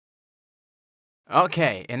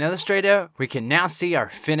Okay, in Illustrator, we can now see our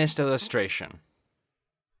finished illustration.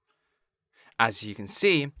 As you can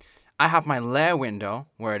see, I have my layer window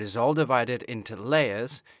where it is all divided into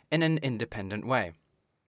layers in an independent way.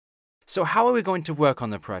 So how are we going to work on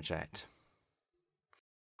the project?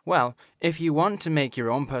 Well, if you want to make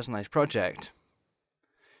your own personalized project,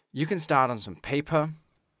 you can start on some paper,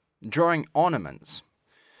 drawing ornaments.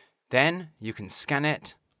 Then you can scan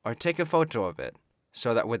it or take a photo of it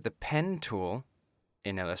so that with the pen tool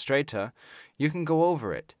in Illustrator, you can go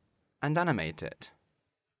over it and animate it.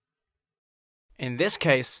 In this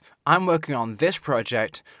case, I'm working on this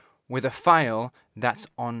project with a file that's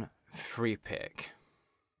on Freepik,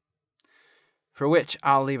 for which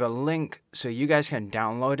I'll leave a link so you guys can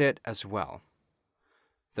download it as well.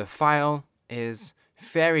 The file is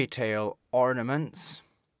Fairy Tale Ornaments,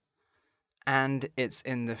 and it's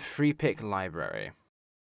in the Freepik library.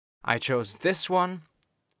 I chose this one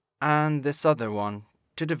and this other one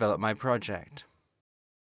to develop my project.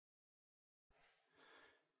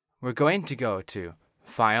 We're going to go to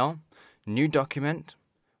File, New Document.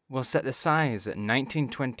 We'll set the size at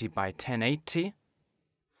 1920 by 1080.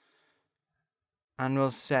 And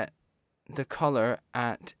we'll set the color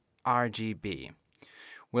at RGB.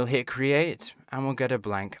 We'll hit Create and we'll get a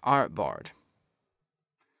blank artboard.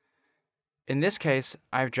 In this case,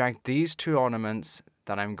 I've dragged these two ornaments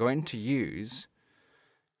that I'm going to use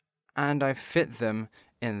and I've fit them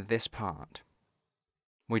in this part.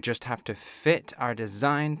 We just have to fit our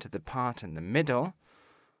design to the part in the middle.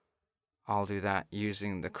 I'll do that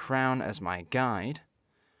using the crown as my guide.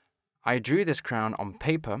 I drew this crown on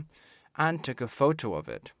paper and took a photo of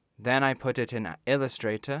it. Then I put it in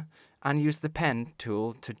Illustrator and used the pen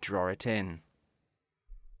tool to draw it in.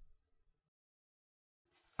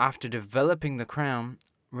 After developing the crown,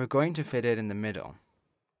 we're going to fit it in the middle.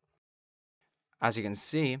 As you can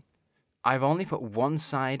see, I've only put one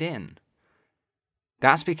side in.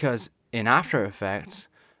 That's because in After Effects,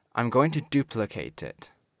 I'm going to duplicate it,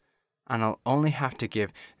 and I'll only have to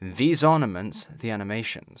give these ornaments the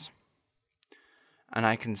animations. And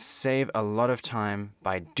I can save a lot of time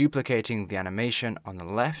by duplicating the animation on the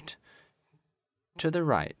left to the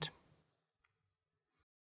right,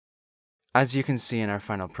 as you can see in our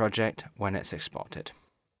final project when it's exported.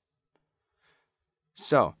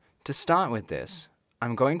 So, to start with this,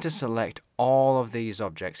 I'm going to select all of these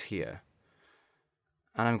objects here,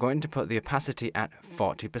 and I'm going to put the opacity at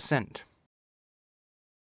 40%.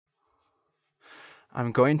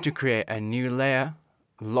 I'm going to create a new layer,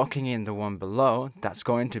 locking in the one below. That's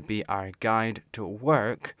going to be our guide to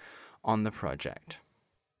work on the project.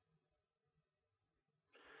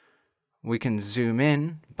 We can zoom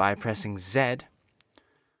in by pressing Z,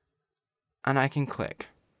 and I can click.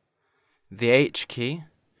 The H key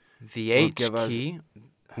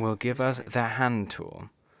will give us the hand tool,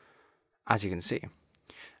 as you can see.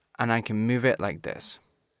 And I can move it like this.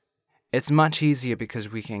 It's much easier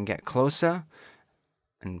because we can get closer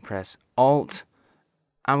and press Alt,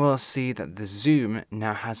 and we'll see that the zoom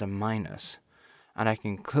now has a minus, and I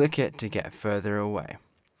can click it to get further away.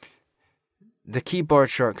 The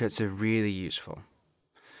keyboard shortcuts are really useful.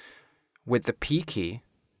 With the P key,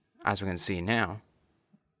 as we can see now,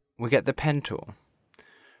 we get the pen tool.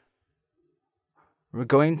 We're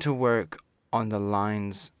going to work on the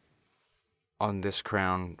lines on this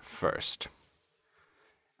crown first.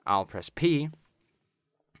 I'll press P,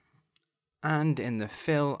 and in the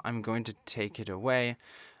fill I'm going to take it away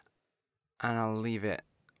and I'll leave it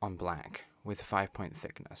on black with 5-point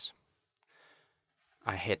thickness.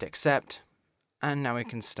 I hit accept, and now we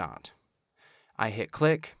can start. I hit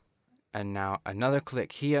click, and now another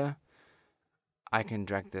click here. I can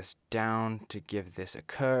drag this down to give this a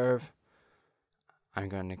curve. I'm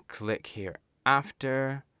going to click here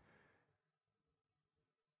after.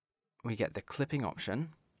 We get the clipping option.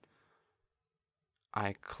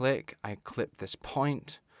 I click, I clip this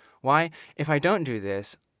point. Why? If I don't do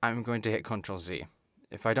this, I'm going to hit Ctrl Z.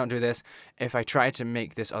 If I don't do this, if I try to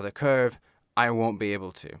make this other curve, I won't be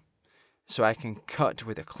able to. So I can cut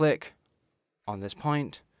with a click on this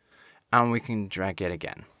point, and we can drag it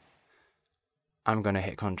again. I'm going to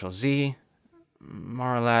hit Ctrl Z,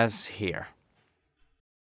 more or less here.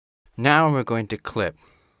 Now we're going to clip.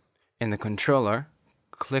 In the controller,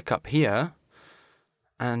 click up here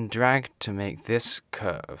and drag to make this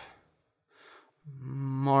curve.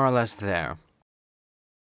 More or less there.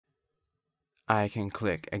 I can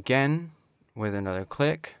click again with another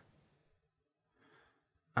click,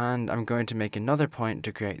 and I'm going to make another point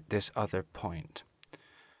to create this other point.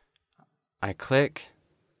 I click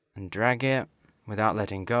and drag it without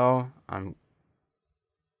letting go. I'm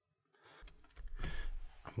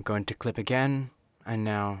going to clip again And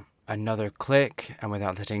now another click, and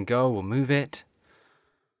without letting go, we'll move it.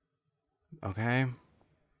 Okay.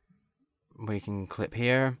 We can clip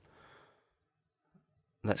here.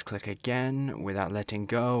 Let's click again. Without letting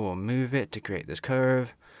go, we'll move it to create this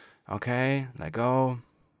curve. Okay, let go.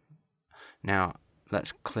 Now,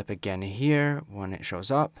 let's clip again here when it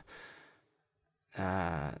shows up.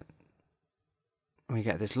 We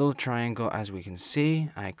get this little triangle, as we can see.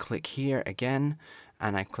 I click here again,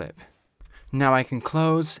 and I clip. Now I can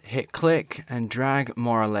close, hit click, and drag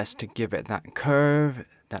more or less to give it that curve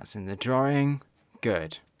that's in the drawing.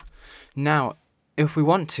 Good. Now, if we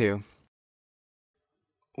want to,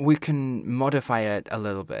 we can modify it a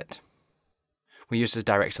little bit. We use the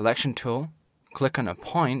direct selection tool, click on a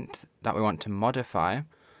point that we want to modify.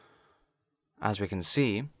 As we can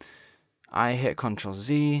see, I hit Ctrl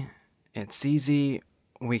Z, it's easy,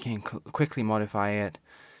 we can quickly modify it.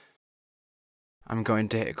 I'm going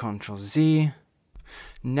to hit Ctrl Z.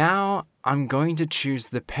 Now I'm going to choose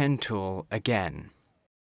the pen tool again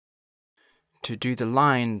to do the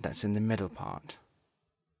line that's in the middle part.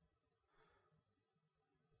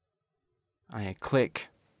 I click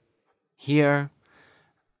here,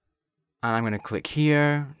 and I'm going to click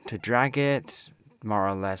here to drag it more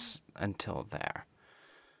or less until there.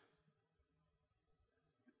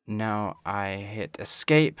 Now I hit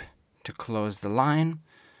escape to close the line,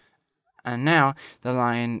 and now the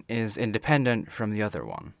line is independent from the other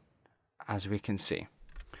one, as we can see.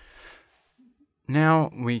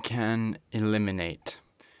 Now we can eliminate.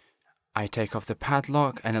 I take off the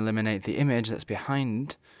padlock and eliminate the image that's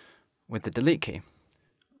behind with the delete key.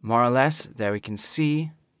 More or less, there we can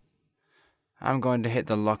see. I'm going to hit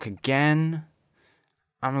the lock again.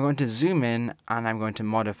 I'm going to zoom in, and I'm going to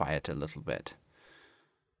modify it a little bit.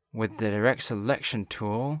 With the direct selection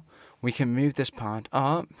tool, we can move this part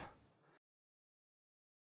up.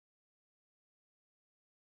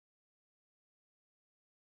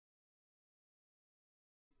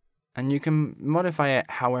 And you can modify it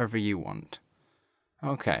however you want.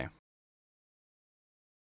 Okay.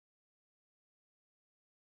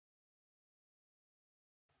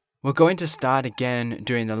 We're going to start again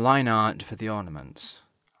doing the line art for the ornaments.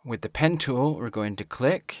 With the pen tool, we're going to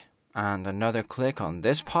click, and another click on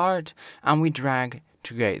this part, and we drag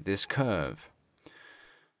to create this curve.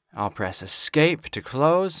 I'll press escape to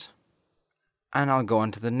close, and I'll go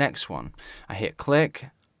on to the next one. I hit click,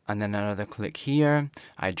 and then another click here.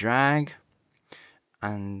 I drag,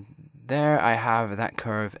 and there I have that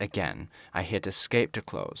curve again. I hit escape to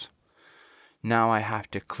close. Now I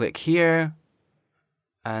have to click here,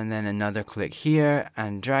 and then another click here,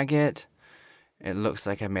 and drag it. It looks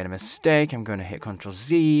like I made a mistake. I'm going to hit Ctrl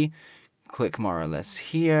Z, click more or less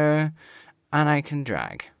here, and I can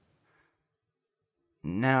drag.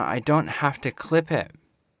 Now I don't have to clip it,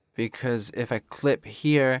 because if I clip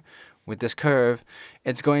here with this curve,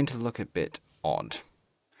 it's going to look a bit odd.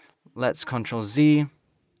 Let's Ctrl Z,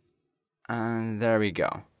 and there we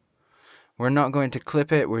go. We're not going to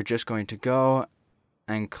clip it, we're just going to go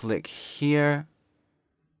and click here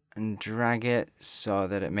and drag it so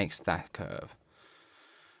that it makes that curve.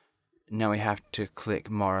 Now we have to click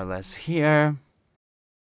more or less here.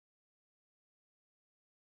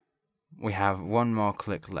 We have one more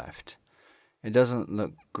click left. It doesn't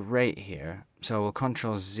look great here, so we'll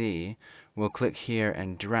Ctrl Z, we'll click here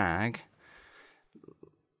and drag.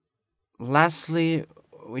 Lastly,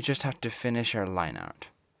 we just have to finish our line art.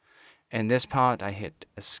 In this part, I hit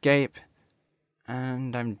escape,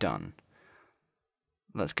 and I'm done.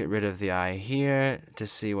 Let's get rid of the eye here to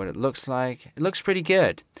see what it looks like. It looks pretty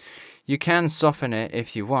good. You can soften it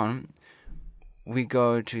if you want. We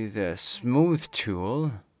go to the smooth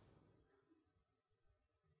tool.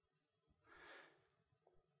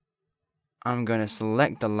 I'm going to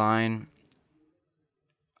select the line.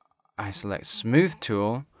 I select smooth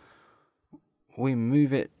tool. We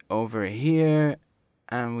move it over here,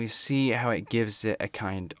 and we see how it gives it a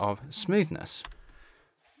kind of smoothness.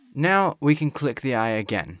 Now we can click the eye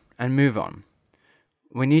again and move on.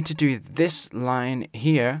 We need to do this line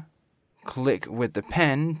here. Click with the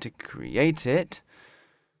pen to create it.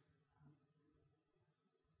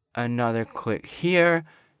 Another click here.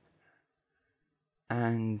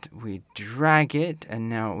 And we drag it, and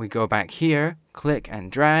now we go back here, click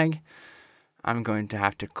and drag. I'm going to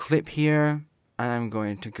have to clip here, and I'm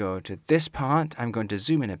going to go to this part. I'm going to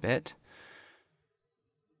zoom in a bit.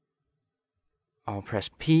 I'll press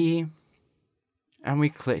P, and we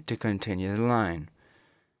click to continue the line.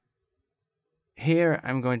 Here,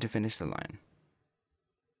 I'm going to finish the line.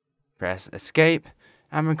 Press Escape,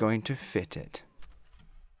 and we're going to fit it.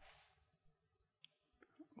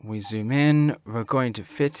 We zoom in, we're going to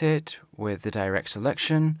fit it with the direct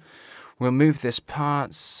selection. We'll move this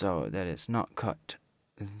part so that it's not cut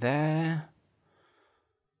there.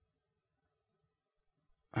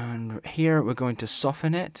 And here we're going to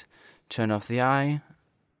soften it, turn off the eye.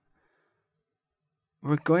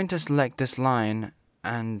 We're going to select this line,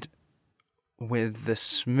 and with the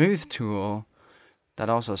smooth tool that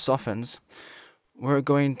also softens, we're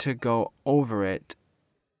going to go over it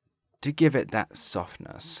to give it that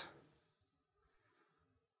softness.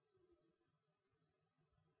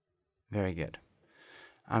 Very good.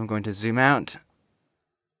 I'm going to zoom out,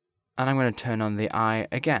 and I'm going to turn on the eye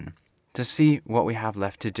again to see what we have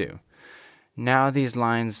left to do. Now these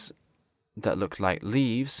lines that look like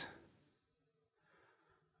leaves,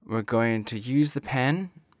 we're going to use the pen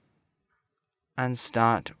and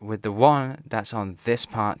start with the one that's on this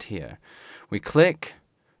part here. We click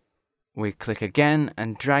again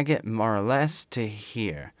and drag it more or less to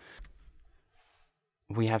here.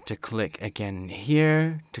 We have to click again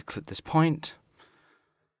here to clip this point.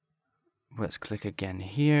 Let's click again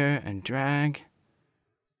here and drag.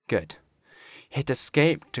 Good. Hit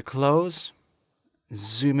escape to close.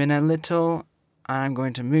 Zoom in a little. I'm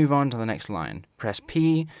going to move on to the next line. Press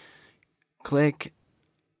P, click,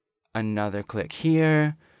 another click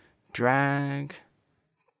here, drag,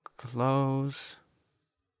 close,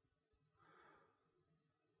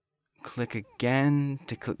 click again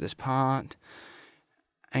to clip this part,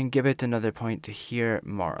 and give it another point to here,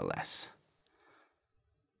 more or less.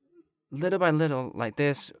 Little by little, like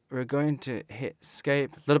this, we're going to hit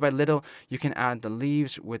escape. Little by little, you can add the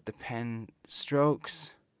leaves with the pen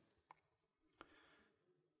strokes.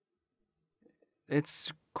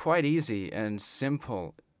 It's quite easy and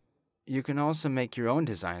simple. You can also make your own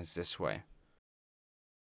designs this way.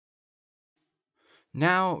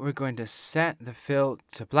 Now we're going to set the fill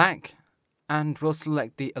to black, and we'll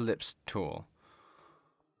select the ellipse tool.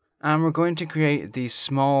 And we're going to create these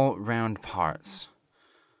small round parts.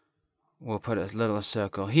 We'll put a little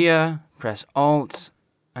circle here, press Alt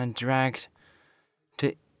and drag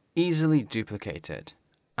to easily duplicate it.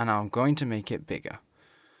 And I'm going to make it bigger.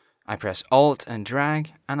 I press Alt and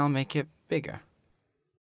drag, and I'll make it bigger.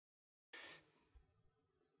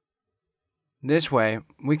 This way,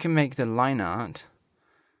 we can make the line art.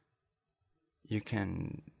 You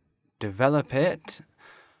can develop it.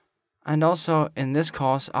 And also, in this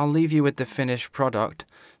course, I'll leave you with the finished product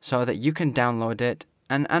so that you can download it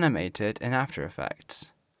and animate it in After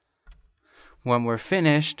Effects. When we're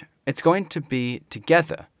finished, it's going to be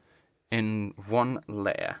together in one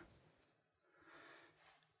layer.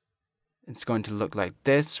 It's going to look like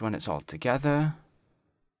this when it's all together.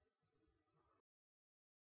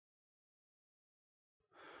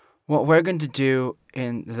 What we're going to do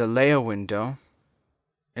in the layer window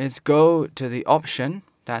is go to the option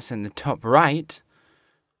that's in the top right.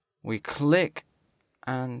 We click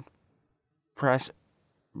and press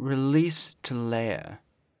Release to Layer.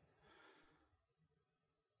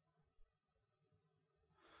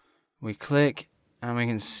 We click and we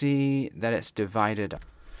can see that it's divided.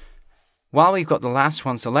 While we've got the last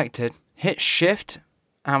one selected, hit Shift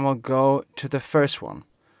and we'll go to the first one.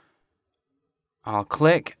 I'll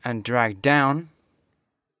click and drag down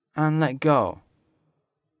and let go.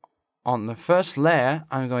 On the first layer,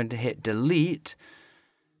 I'm going to hit Delete,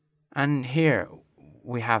 and here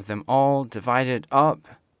we have them all divided up,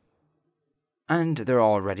 and they're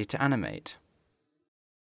all ready to animate.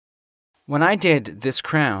 When I did this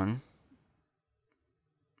crown,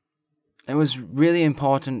 it was really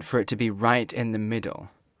important for it to be right in the middle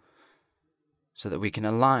so that we can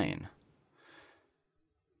align.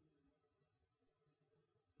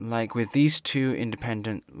 Like with these two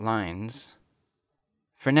independent lines,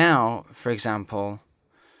 for now, for example,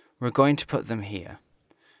 we're going to put them here.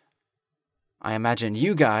 I imagine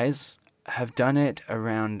you guys have done it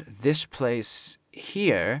around this place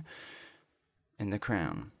here in the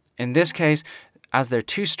crown. In this case, as they're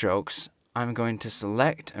two strokes, I'm going to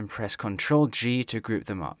select and press Ctrl G to group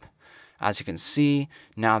them up. As you can see,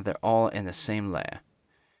 now they're all in the same layer.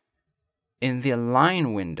 In the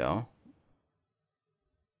Align window,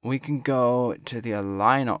 we can go to the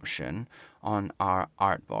Align option on our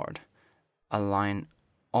artboard. Align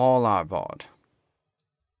all artboard.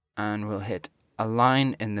 And we'll hit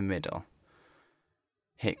Align in the middle.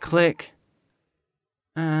 Hit click,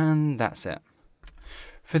 and that's it.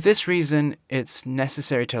 For this reason, it's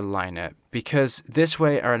necessary to align it, because this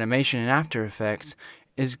way our animation in After Effects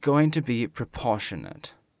is going to be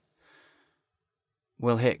proportionate.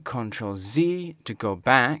 We'll hit Ctrl Z to go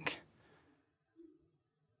back.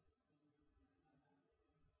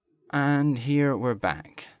 And here we're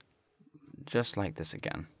back. just like this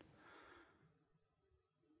again.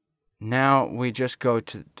 Now we just go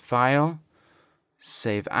to File,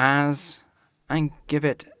 Save As, and give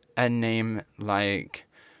it a name like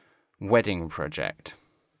Wedding Project.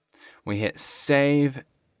 We hit Save,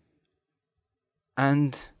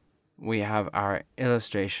 and we have our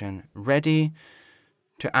illustration ready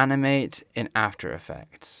to animate in After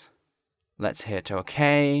Effects. Let's hit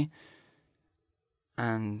OK,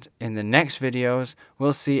 and in the next videos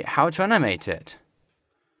we'll see how to animate it.